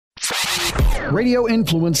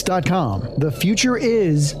RadioInfluence.com. The future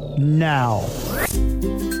is now.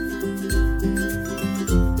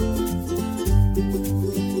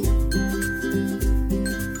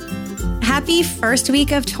 Happy first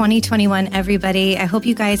week of 2021, everybody. I hope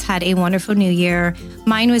you guys had a wonderful new year.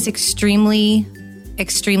 Mine was extremely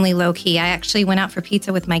low key. I actually went out for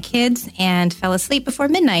pizza with my kids and fell asleep before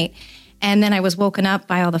midnight. And then I was woken up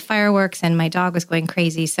by all the fireworks and my dog was going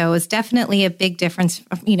crazy. So it was definitely a big difference,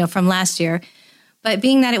 from last year. But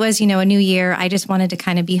being that it was, a new year, I just wanted to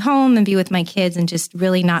kind of be home and be with my kids and just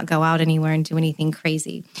really not go out anywhere and do anything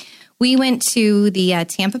crazy. We went to the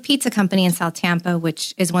Tampa Pizza Company in South Tampa,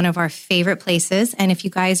 which is one of our favorite places. And if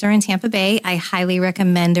you guys are in Tampa Bay, I highly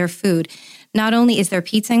recommend their food. Not only is their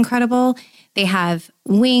pizza incredible, they have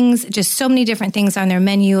wings, just so many different things on their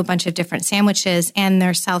menu, a bunch of different sandwiches. And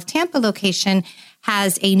their South Tampa location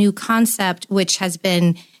has a new concept, which has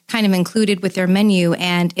been kind of included with their menu.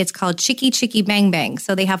 And it's called Chicky Chicky Bang Bang.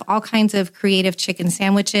 So they have all kinds of creative chicken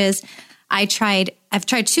sandwiches. I've tried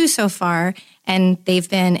 2 so far, and they've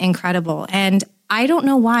been incredible. And I don't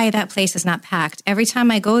know why that place is not packed. Every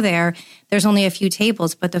time I go there, there's only a few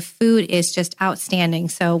tables, but the food is just outstanding.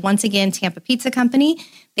 So once again, Tampa Pizza Company,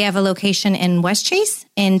 they have a location in West Chase,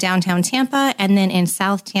 in downtown Tampa, and then in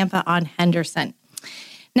South Tampa on Henderson.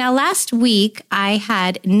 Now, last week, I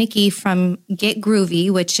had Nikki from Get Groovy,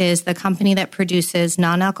 which is the company that produces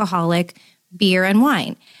non-alcoholic beer and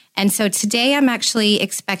wine. And so today I'm actually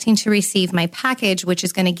expecting to receive my package, which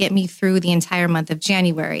is going to get me through the entire month of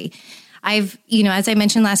January. As I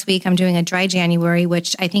mentioned last week, I'm doing a dry January,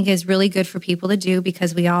 which I think is really good for people to do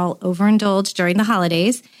because we all overindulge during the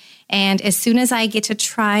holidays. And as soon as I get to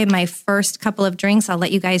try my first couple of drinks, I'll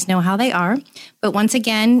let you guys know how they are. But once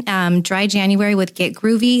again, dry January with Get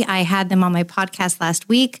Groovy. I had them on my podcast last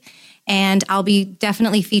week. And I'll be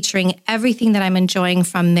definitely featuring everything that I'm enjoying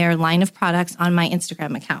from their line of products on my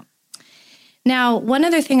Instagram account. Now, one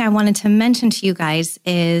other thing I wanted to mention to you guys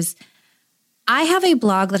is I have a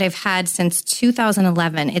blog that I've had since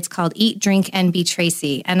 2011. It's called Eat, Drink, and Be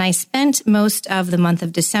Tracy. And I spent most of the month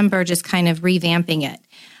of December just kind of revamping it.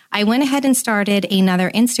 I went ahead and started another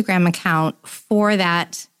Instagram account for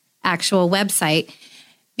that actual website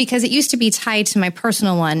because it used to be tied to my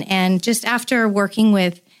personal one. And just after working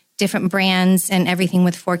with different brands and everything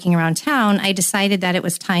with Forking Around Town, I decided that it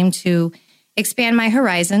was time to expand my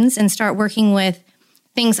horizons and start working with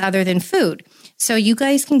things other than food. So you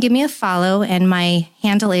guys can give me a follow, and my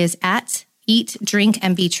handle is at Eat, Drink,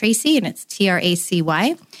 and Be Tracy, and it's Tracy.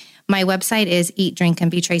 My website is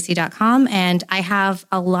eatdrinkandbetracy.com, and I have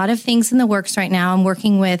a lot of things in the works right now. I'm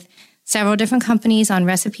working with several different companies on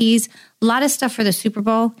recipes, a lot of stuff for the Super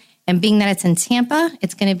Bowl. And being that it's in Tampa,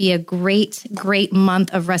 it's going to be a great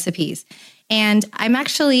month of recipes. And I'm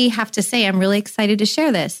actually have to say, I'm really excited to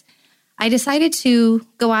share this. I decided to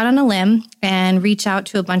go out on a limb and reach out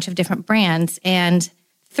to a bunch of different brands. And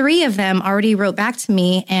 3 of them already wrote back to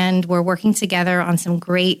me, and we're working together on some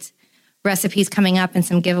great recipes coming up and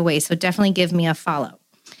some giveaways. So definitely give me a follow.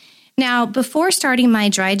 Now, before starting my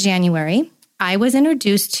dry January, I was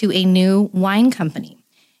introduced to a new wine company.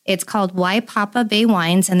 It's called Waipapa Bay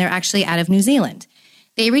Wines, and they're actually out of New Zealand.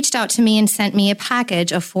 They reached out to me and sent me a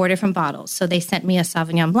package of 4 different bottles. So they sent me a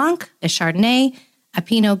Sauvignon Blanc, a Chardonnay, a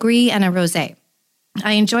Pinot Gris, and a Rosé.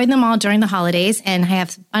 I enjoyed them all during the holidays, and I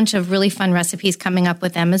have a bunch of really fun recipes coming up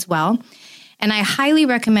with them as well. And I highly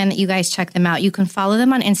recommend that you guys check them out. You can follow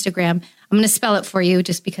them on Instagram. I'm going to spell it for you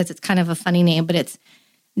just because it's kind of a funny name, but it's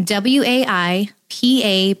Waipapa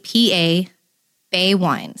Bay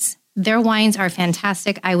Wines. Their wines are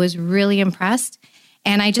fantastic. I was really impressed.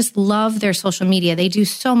 And I just love their social media. They do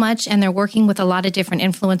so much, and they're working with a lot of different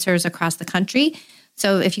influencers across the country.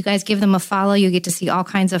 So if you guys give them a follow, you get to see all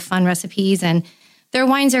kinds of fun recipes. And their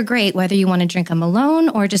wines are great, whether you want to drink them alone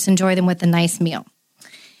or just enjoy them with a nice meal.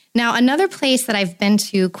 Now, another place that I've been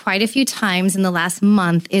to quite a few times in the last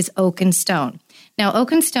month is Oak and Stone. Now,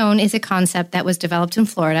 Oak and Stone is a concept that was developed in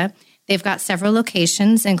Florida. They've got several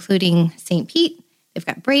locations, including St. Pete. They've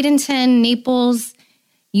got Bradenton, Naples,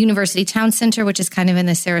 University Town Center, which is kind of in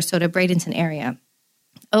the Sarasota, Bradenton area.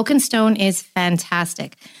 Oak and Stone is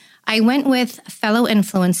fantastic. I went with fellow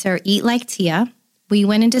influencer Eat Like Tia. We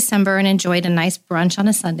went in December and enjoyed a nice brunch on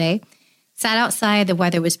a Sunday. Sat outside, the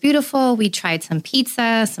weather was beautiful. We tried some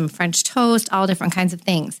pizza, some French toast, all different kinds of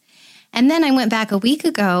things. And then I went back a week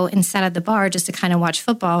ago and sat at the bar just to kind of watch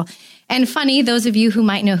football. And funny, those of you who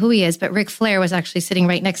might know who he is, but Ric Flair was actually sitting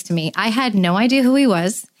right next to me. I had no idea who he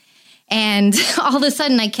was. And all of a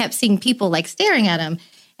sudden, I kept seeing people like staring at him.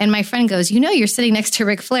 And my friend goes, you're sitting next to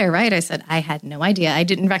Ric Flair, right? I said, I had no idea. I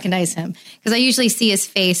didn't recognize him because I usually see his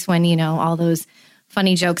face when, all those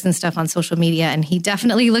funny jokes and stuff on social media, and he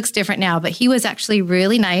definitely looks different now, but he was actually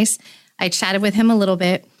really nice. I chatted with him a little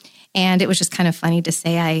bit, and it was just kind of funny to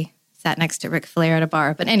say I sat next to Ric Flair at a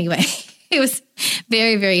bar. But anyway, it was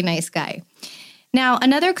very, very nice guy. Now,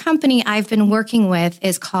 another company I've been working with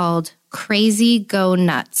is called Crazy Go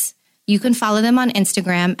Nuts. You can follow them on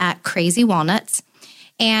Instagram at Crazy Walnuts.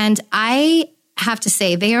 And I have to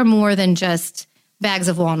say, they are more than just bags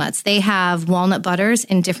of walnuts. They have walnut butters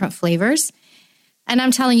in different flavors. And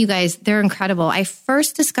I'm telling you guys, they're incredible. I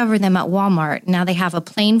first discovered them at Walmart. Now they have a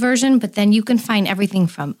plain version, but then you can find everything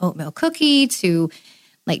from oatmeal cookie to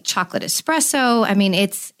like chocolate espresso. I mean,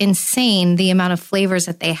 it's insane the amount of flavors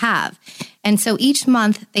that they have. And so each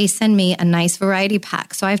month they send me a nice variety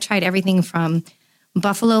pack. So I've tried everything from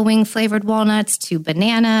buffalo wing flavored walnuts to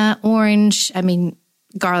banana, orange,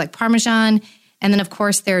 garlic parmesan, and then of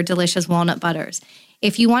course their delicious walnut butters.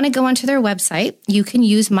 If you want to go onto their website, you can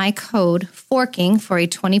use my code FORKING for a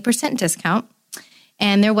 20% discount.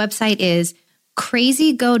 And their website is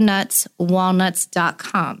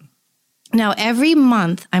crazygonutswalnuts.com. Now, every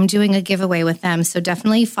month I'm doing a giveaway with them, so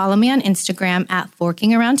definitely follow me on Instagram at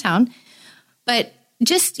ForkingAroundTown. But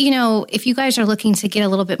just, if you guys are looking to get a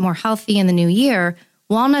little bit more healthy in the new year,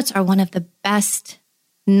 walnuts are one of the best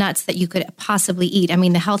nuts that you could possibly eat. I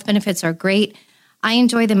mean, the health benefits are great. I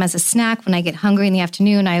enjoy them as a snack. When I get hungry in the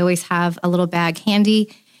afternoon, I always have a little bag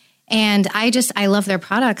handy. And I love their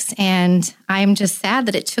products. And I'm just sad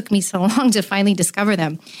that it took me so long to finally discover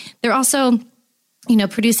them. They're also,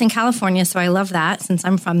 produced in California. So I love that since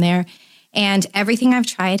I'm from there. And everything I've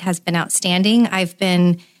tried has been outstanding. I've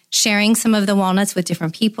been sharing some of the walnuts with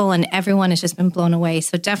different people, and everyone has just been blown away.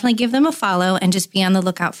 So definitely give them a follow and just be on the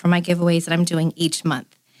lookout for my giveaways that I'm doing each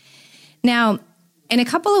month. Now, in a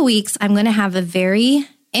couple of weeks, I'm going to have a very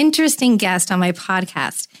interesting guest on my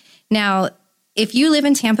podcast. Now, if you live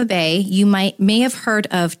in Tampa Bay, you may have heard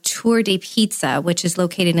of Tour de Pizza, which is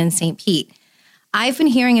located in St. Pete. I've been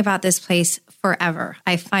hearing about this place forever.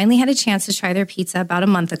 I finally had a chance to try their pizza about a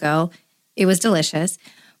month ago. It was delicious.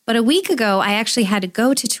 But a week ago, I actually had to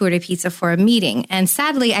go to Tour de Pizza for a meeting. And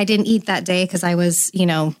sadly, I didn't eat that day because I was,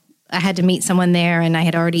 I had to meet someone there and I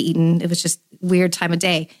had already eaten. It was just a weird time of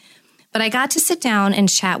day. But I got to sit down and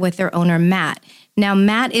chat with their owner, Matt. Now,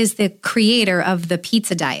 Matt is the creator of the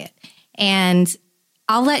pizza diet. And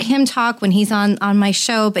I'll let him talk when he's on my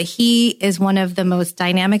show, but he is one of the most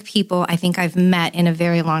dynamic people I think I've met in a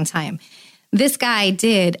very long time. This guy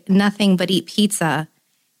did nothing but eat pizza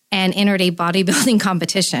and entered a bodybuilding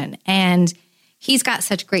competition. And he's got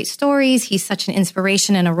such great stories. He's such an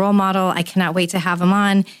inspiration and a role model. I cannot wait to have him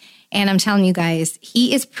on. And I'm telling you guys,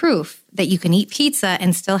 he is proof that you can eat pizza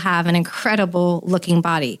and still have an incredible looking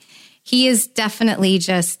body. He is definitely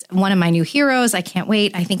just one of my new heroes. I can't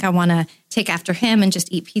wait. I think I want to take after him and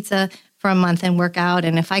just eat pizza for a month and work out.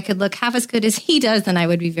 And if I could look half as good as he does, then I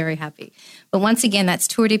would be very happy. But once again, that's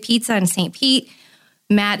Tour de Pizza in St. Pete.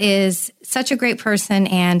 Matt is such a great person,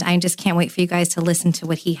 and I just can't wait for you guys to listen to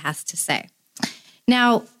what he has to say.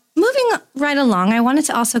 Now, moving right along, I wanted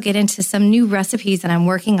to also get into some new recipes that I'm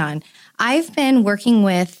working on. I've been working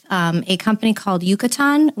with a company called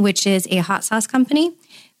Yucatan, which is a hot sauce company.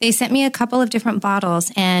 They sent me a couple of different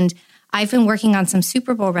bottles, and I've been working on some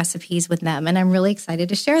Super Bowl recipes with them, and I'm really excited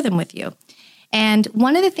to share them with you. And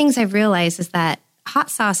one of the things I've realized is that hot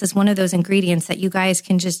sauce is one of those ingredients that you guys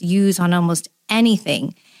can just use on almost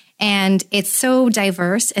anything. And it's so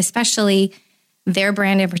diverse, especially their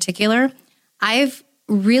brand in particular. I've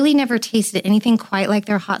really never tasted anything quite like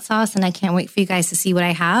their hot sauce, and I can't wait for you guys to see what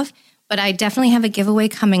I have. But I definitely have a giveaway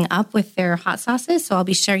coming up with their hot sauces, so I'll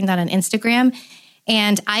be sharing that on Instagram.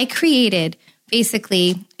 And I created,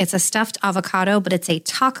 basically, it's a stuffed avocado, but it's a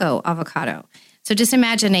taco avocado. So just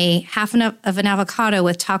imagine a half of an avocado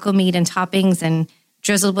with taco meat and toppings and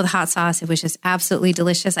drizzled with hot sauce. It was just absolutely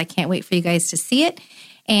delicious. I can't wait for you guys to see it.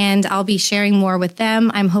 And I'll be sharing more with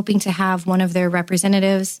them. I'm hoping to have one of their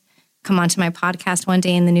representatives come onto my podcast one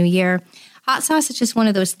day in the new year. Hot sauce is just one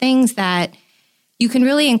of those things that you can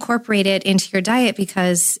really incorporate it into your diet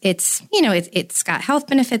because it's got health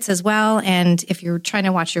benefits as well. And if you're trying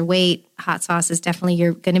to watch your weight, hot sauce is definitely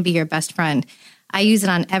going to be your best friend. I use it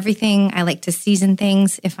on everything. I like to season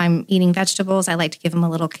things. If I'm eating vegetables, I like to give them a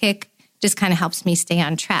little kick. Just kind of helps me stay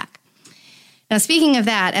on track. Now, speaking of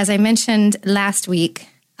that, as I mentioned last week,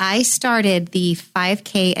 I started the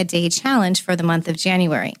 5K a day challenge for the month of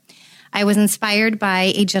January. I was inspired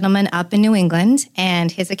by a gentleman up in New England,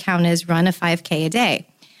 and his account is Run a 5K a Day.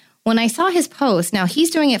 When I saw his post, now he's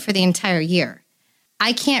doing it for the entire year.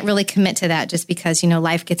 I can't really commit to that just because,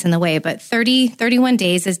 life gets in the way, but 31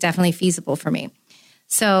 days is definitely feasible for me.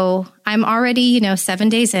 So I'm already, 7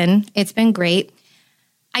 days in. It's been great.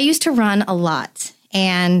 I used to run a lot.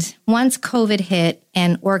 And once COVID hit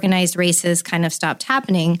and organized races kind of stopped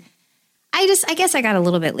happening, I guess I got a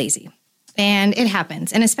little bit lazy. And it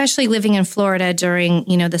happens. And especially living in Florida during,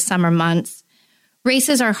 the summer months,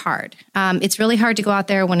 races are hard. It's really hard to go out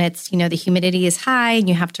there when it's, the humidity is high and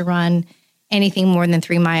you have to run anything more than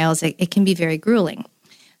 3 miles. It can be very grueling.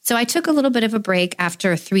 So I took a little bit of a break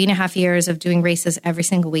after 3.5 years of doing races every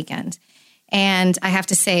single weekend. And I have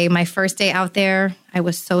to say, my first day out there, I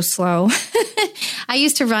was so slow. I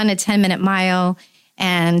used to run a 10-minute mile,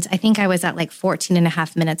 and I think I was at like 14 and a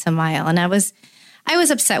half minutes a mile. And I was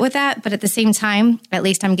upset with that, but at the same time, at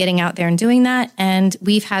least I'm getting out there and doing that. And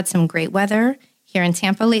we've had some great weather here in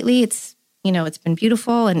Tampa lately. It's been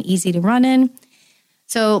beautiful and easy to run in.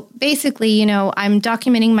 So basically, I'm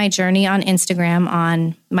documenting my journey on Instagram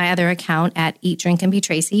on my other account at Eat, Drink, and Be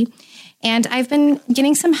Tracy. And I've been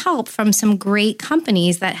getting some help from some great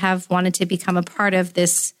companies that have wanted to become a part of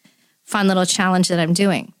this fun little challenge that I'm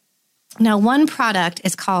doing. Now, one product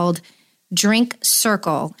is called Drink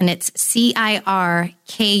Circle, and it's CIRKUL.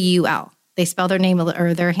 They spell their name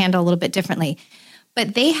or their handle a little bit differently.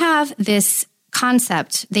 But they have this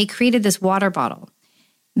concept. They created this water bottle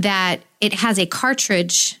that it has a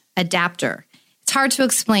cartridge adapter. It's hard to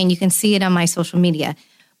explain. You can see it on my social media.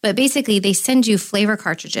 But basically, they send you flavor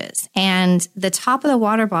cartridges. And the top of the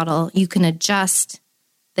water bottle, you can adjust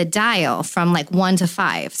the dial from like 1 to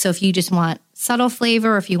 5. So if you just want subtle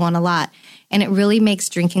flavor or if you want a lot. And it really makes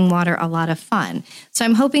drinking water a lot of fun. So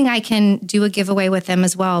I'm hoping I can do a giveaway with them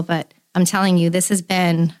as well. But I'm telling you, this has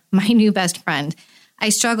been my new best friend. I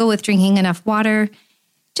struggle with drinking enough water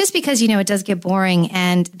just because, it does get boring.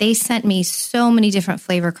 And they sent me so many different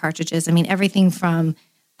flavor cartridges. I mean, everything from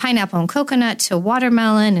pineapple and coconut to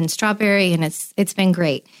watermelon and strawberry, and it's been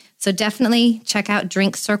great. So definitely check out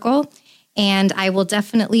Drink Circle, and I will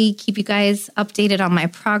definitely keep you guys updated on my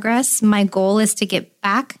progress. My goal is to get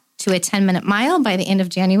back to a 10-minute mile by the end of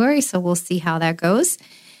January, so we'll see how that goes.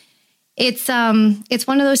 It's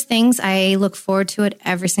one of those things I look forward to it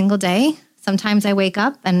every single day. Sometimes I wake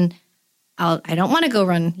up and I don't want to go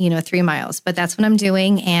run, 3 miles, but that's what I'm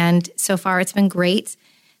doing, and so far it's been great.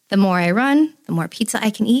 The more I run, the more pizza I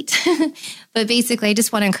can eat. But basically, I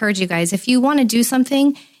just want to encourage you guys, if you want to do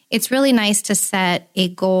something, it's really nice to set a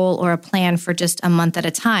goal or a plan for just a month at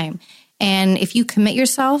a time. And if you commit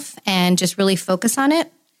yourself and just really focus on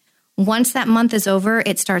it, once that month is over,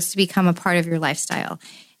 it starts to become a part of your lifestyle.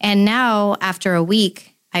 And now, after a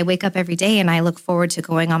week, I wake up every day and I look forward to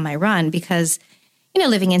going on my run because,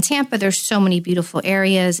 living in Tampa, there's so many beautiful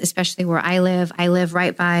areas, especially where I live. I live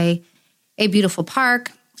right by a beautiful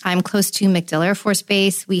park. I'm close to MacDill Air Force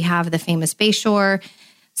Base. We have the famous Bayshore.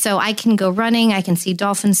 So I can go running. I can see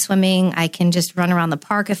dolphins swimming. I can just run around the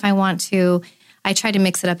park if I want to. I try to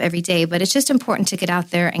mix it up every day, but it's just important to get out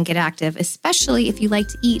there and get active, especially if you like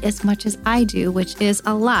to eat as much as I do, which is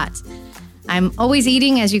a lot. I'm always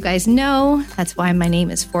eating, as you guys know. That's why my name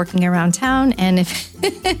is Forking Around Town. And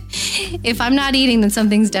if I'm not eating, then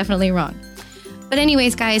something's definitely wrong. But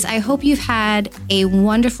anyways, guys, I hope you've had a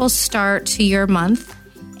wonderful start to your month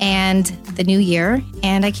and the new year.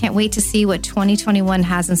 And I can't wait to see what 2021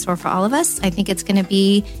 has in store for all of us. I think it's going to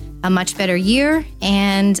be a much better year.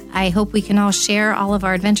 And I hope we can all share all of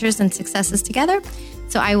our adventures and successes together.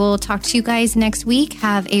 So I will talk to you guys next week.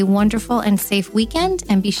 Have a wonderful and safe weekend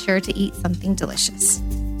and be sure to eat something delicious.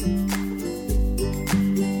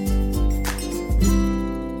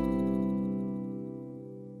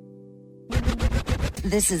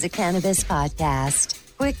 This is a cannabis podcast.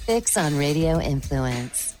 Quick fix on Radio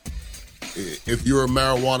Influence. If you're a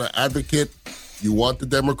marijuana advocate, you want the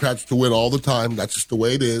Democrats to win all the time. That's just the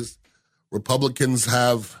way it is. Republicans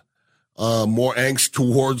have more angst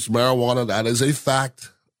towards marijuana. That is a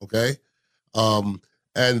fact, okay? And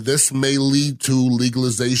this may lead to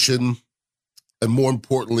legalization and, more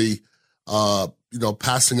importantly,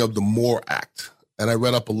 passing of the MORE Act. And I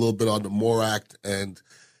read up a little bit on the MORE Act, and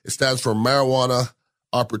it stands for Marijuana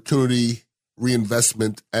Opportunity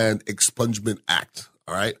Reinvestment and Expungement Act,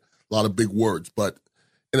 all right? A lot of big words, but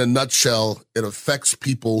in a nutshell, it affects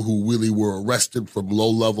people who really were arrested from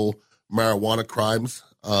low-level marijuana crimes.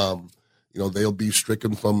 They'll be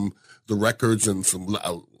stricken from the records, and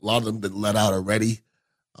a lot of them been let out already.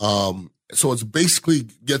 So it's basically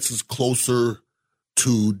gets us closer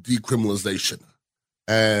to decriminalization.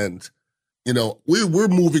 And, we're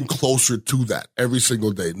moving closer to that every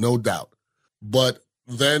single day, no doubt. But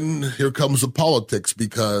then here comes the politics,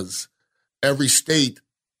 because every state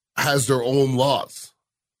has their own laws.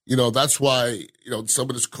 That's why, some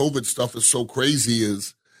of this COVID stuff is so crazy.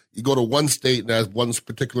 Is you go to one state and has one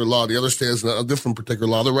particular law, the other state has a different particular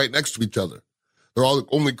law. They're right next to each other. They're all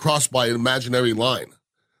only crossed by an imaginary line.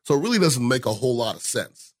 So it really doesn't make a whole lot of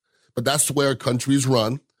sense. But that's where countries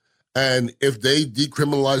run. And if they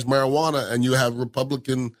decriminalize marijuana and you have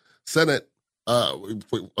Republican Senate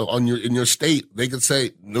in your state, they could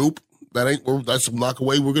say, nope, that's not the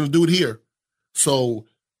way we're going to do it here. So,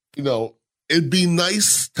 it'd be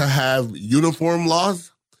nice to have uniform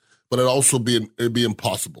laws, but it'd be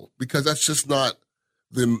impossible because that's just not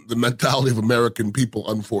the mentality of American people,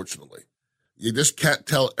 unfortunately. You just can't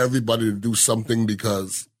tell everybody to do something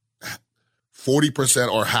because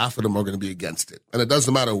 40% or half of them are going to be against it. And it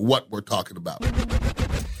doesn't matter what we're talking about.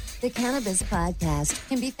 The Cannabis Podcast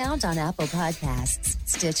can be found on Apple Podcasts,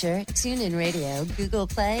 Stitcher, TuneIn Radio, Google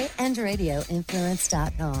Play, and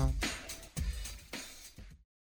RadioInfluence.com.